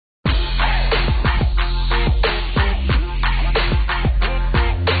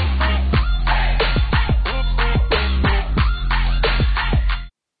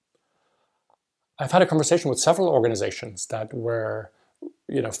I've had a conversation with several organizations that were,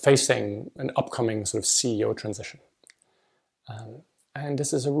 facing an upcoming sort of CEO transition. And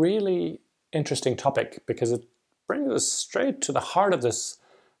this is a really interesting topic because it brings us straight to the heart of this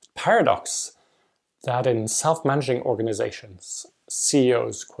paradox that in self-managing organizations,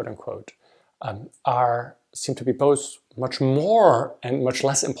 CEOs, quote unquote, seem to be both much more and much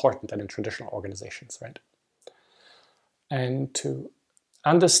less important than in traditional organizations, right? And to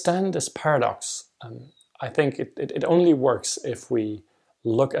understand this paradox, I think it only works if we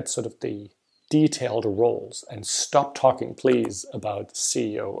look at sort of the detailed roles and stop talking, please, about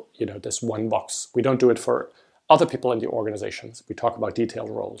CEO, this one box. We don't do it for other people in the organizations. We talk about detailed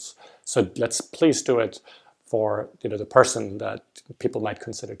roles. So let's please do it for the person that people might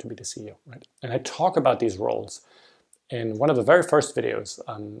consider to be the CEO, right? And I talk about these roles in one of the very first videos.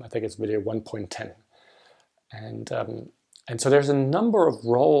 I think it's video 1.10, and so there's a number of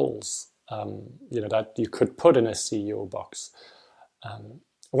roles that you could put in a CEO box.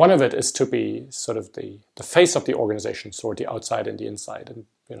 One of it is to be sort of the face of the organization, so the outside and the inside, and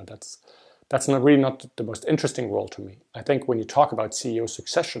that's not the most interesting role to me. I think when you talk about CEO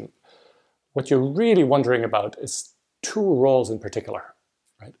succession, what you're really wondering about is two roles in particular,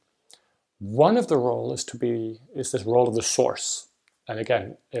 right? One of the role is this role of the source. And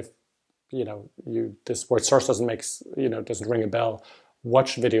again, if this word source doesn't ring a bell,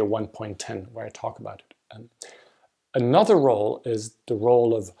 watch video 1.10 where I talk about it. And another role is the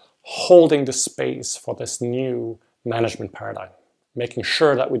role of holding the space for this new management paradigm, making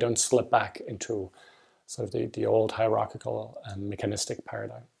sure that we don't slip back into sort of the old hierarchical and mechanistic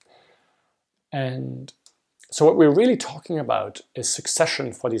paradigm. And so what we're really talking about is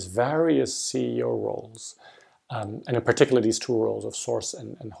succession for these various CEO roles, and in particular these two roles of source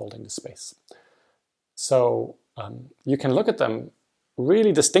and holding the space. So you can look at them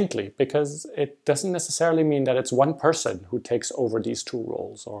really distinctly because it doesn't necessarily mean that it's one person who takes over these two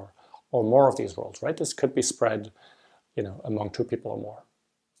roles or more of these roles, right? This could be spread, among two people or more.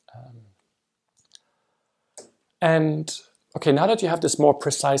 And okay, now that you have this more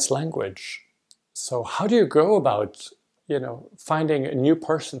precise language, so how do you go about, finding a new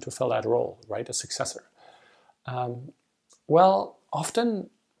person to fill that role, right? A successor. Well, often,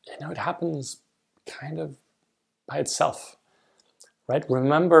 it happens kind of by itself, right?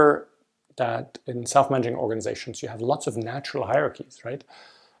 Remember that in self-managing organizations, you have lots of natural hierarchies, right?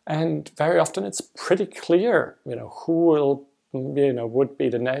 And very often it's pretty clear, who would be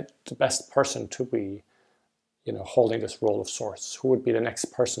the best person to be, holding this role of source. Who would be the next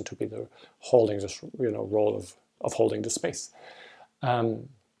person to be holding this, role of holding the space. And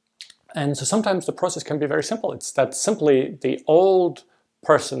so sometimes the process can be very simple. It's that simply the old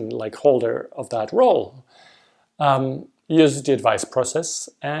person, like holder of that role, uses the advice process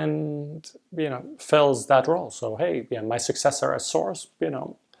and, fills that role. So, hey, my successor as source,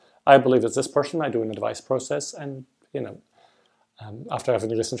 I believe it's this person. I do an advice process, and after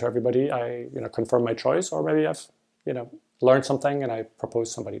having listened to everybody, I confirm my choice, or maybe I've learned something and I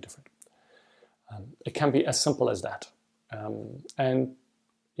propose somebody different. It can be as simple as that, and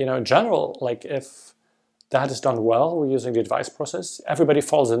in general, like if that is done well, we're using the advice process, everybody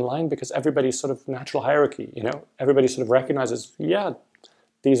falls in line because everybody's sort of natural hierarchy. Everybody sort of recognizes, yeah,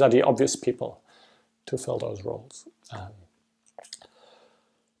 these are the obvious people to fill those roles.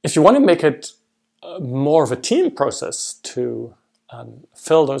 If you want to make it more of a team process to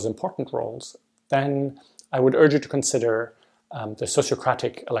fill those important roles, then I would urge you to consider the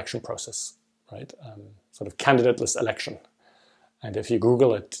sociocratic election process, right? Sort of candidate-less election. And if you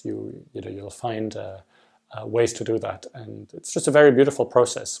Google it, you'll find ways to do that. And it's just a very beautiful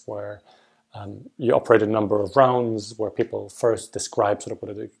process where you operate a number of rounds where people first describe sort of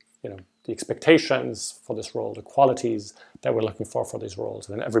what are the expectations for this role, the qualities that we're looking for these roles,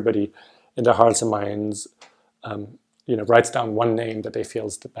 and then everybody in their hearts and minds writes down one name that they feel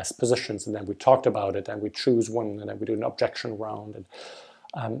is the best positions, and then we talked about it, and we choose one, and then we do an objection round.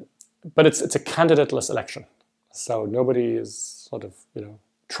 And but it's a candidate-less election, so nobody is sort of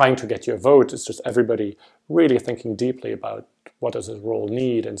trying to get your vote. It's just everybody really thinking deeply about what does this role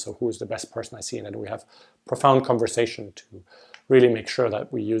need, and so who is the best person I see, and then we have profound conversation to really make sure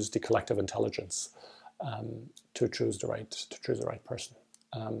that we use the collective intelligence to choose the right person.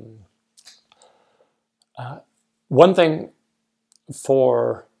 One thing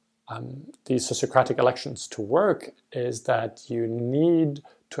for these sociocratic elections to work is that you need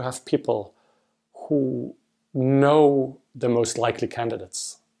to have people who know the most likely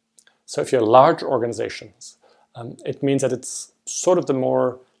candidates. So if you're large organizations, it means that it's sort of the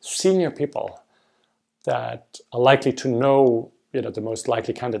more senior people that are likely to know the most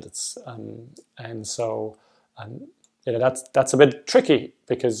likely candidates. And so that's a bit tricky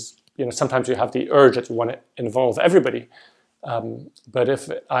because sometimes you have the urge that you want to involve everybody. But if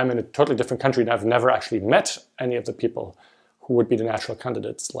I'm in a totally different country and I've never actually met any of the people who would be the natural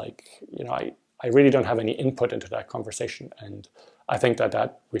candidates, I really don't have any input into that conversation. And I think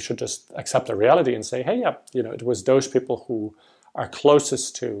that we should just accept the reality and say, hey, yeah, it was those people who are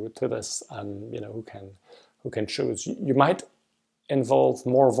closest to this, who can choose. You might involve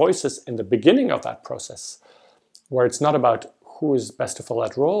more voices in the beginning of that process, where it's not about who is best to fill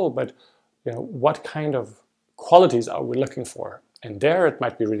that role, but what kind of qualities are we looking for? And there it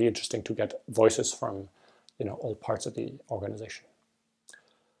might be really interesting to get voices from all parts of the organization.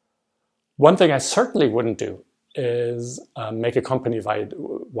 One thing I certainly wouldn't do is make a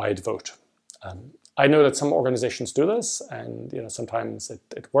company-wide vote. I know that some organizations do this, and sometimes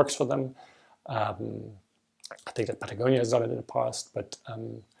it works for them. I think that Patagonia has done it in the past, but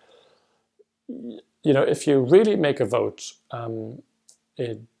if you really make a vote, then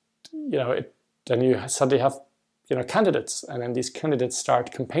you suddenly have candidates, and then these candidates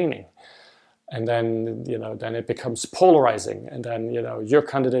start campaigning, and then then it becomes polarizing, and then your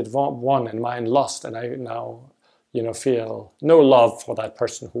candidate won and mine lost, and I now feel no love for that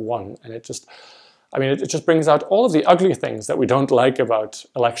person who won, and it just brings out all of the ugly things that we don't like about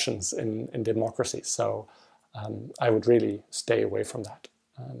elections in democracy. So I would really stay away from that.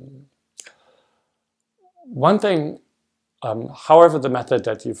 One thing, however, the method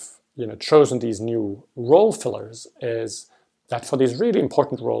that you've chosen these new role fillers is that for these really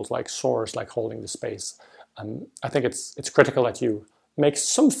important roles like source, like holding the space, I think it's critical that you make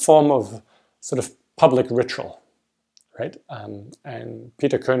some form of sort of public ritual, right? And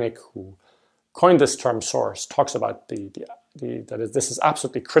Peter Koenig, who coined this term source, talks about that this is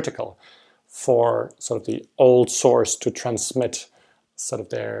absolutely critical for sort of the old source to transmit sort of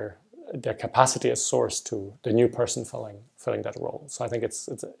their capacity as source to the new person filling that role. So I think it's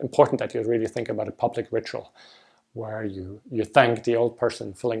important that you really think about a public ritual where you thank the old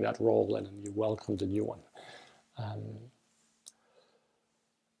person filling that role and you welcome the new one.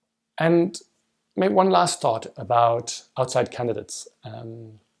 And maybe one last thought about outside candidates.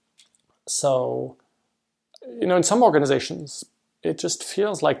 So, in some organizations, it just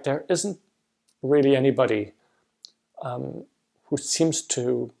feels like there isn't really anybody who seems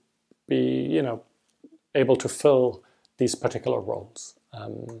to be, able to fill these particular roles.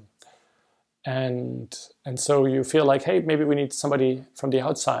 And so you feel like, hey, maybe we need somebody from the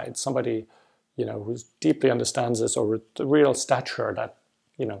outside, somebody, who deeply understands this or with the real stature that,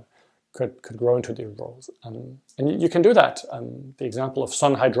 could grow into these roles. And you can do that. The example of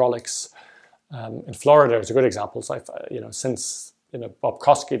Sun Hydraulics in Florida is a good example. So since Bob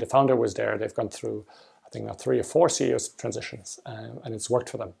Koski, the founder, was there, they've gone through, I think now 3 or 4 CEO transitions, and it's worked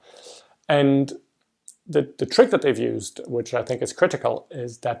for them. And the trick that they've used, which I think is critical,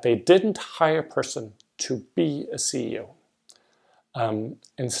 is that they didn't hire a person to be a CEO.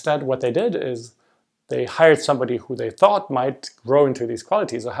 Instead, what they did is they hired somebody who they thought might grow into these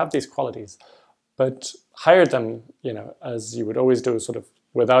qualities or have these qualities, but hired them, as you would always do, sort of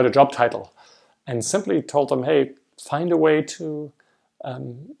without a job title, and simply told them, hey, find a way to,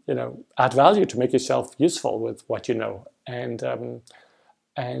 add value, to make yourself useful with what you know. And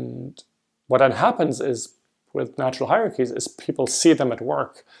what then happens is, with natural hierarchies, is people see them at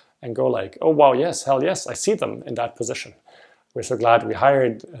work and go like, oh, wow, yes, hell yes, I see them in that position. We're so glad we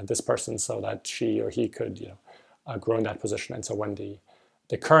hired this person so that she or he could, grow in that position. And so when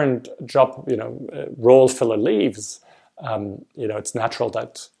the current job, role filler leaves, it's natural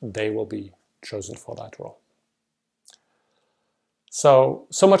that they will be chosen for that role. So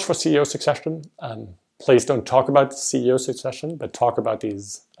much for CEO succession. Please don't talk about CEO succession, but talk about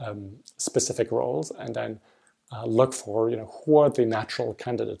these specific roles, and then look for, who are the natural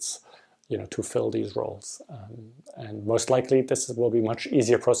candidates, to fill these roles. And most likely this will be a much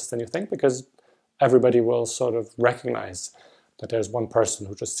easier process than you think, because everybody will sort of recognize that there's one person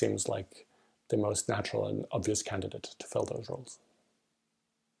who just seems like the most natural and obvious candidate to fill those roles.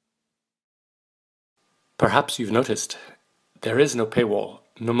 Perhaps you've noticed there is no paywall,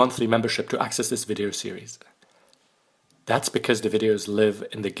 no monthly membership to access this video series. That's because the videos live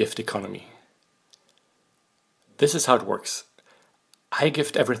in the gift economy. This is how it works. I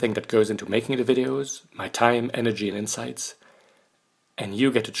gift everything that goes into making the videos, my time, energy, and insights, and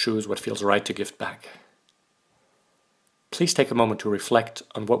you get to choose what feels right to gift back. Please take a moment to reflect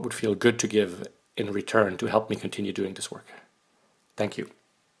on what would feel good to give in return to help me continue doing this work. Thank you.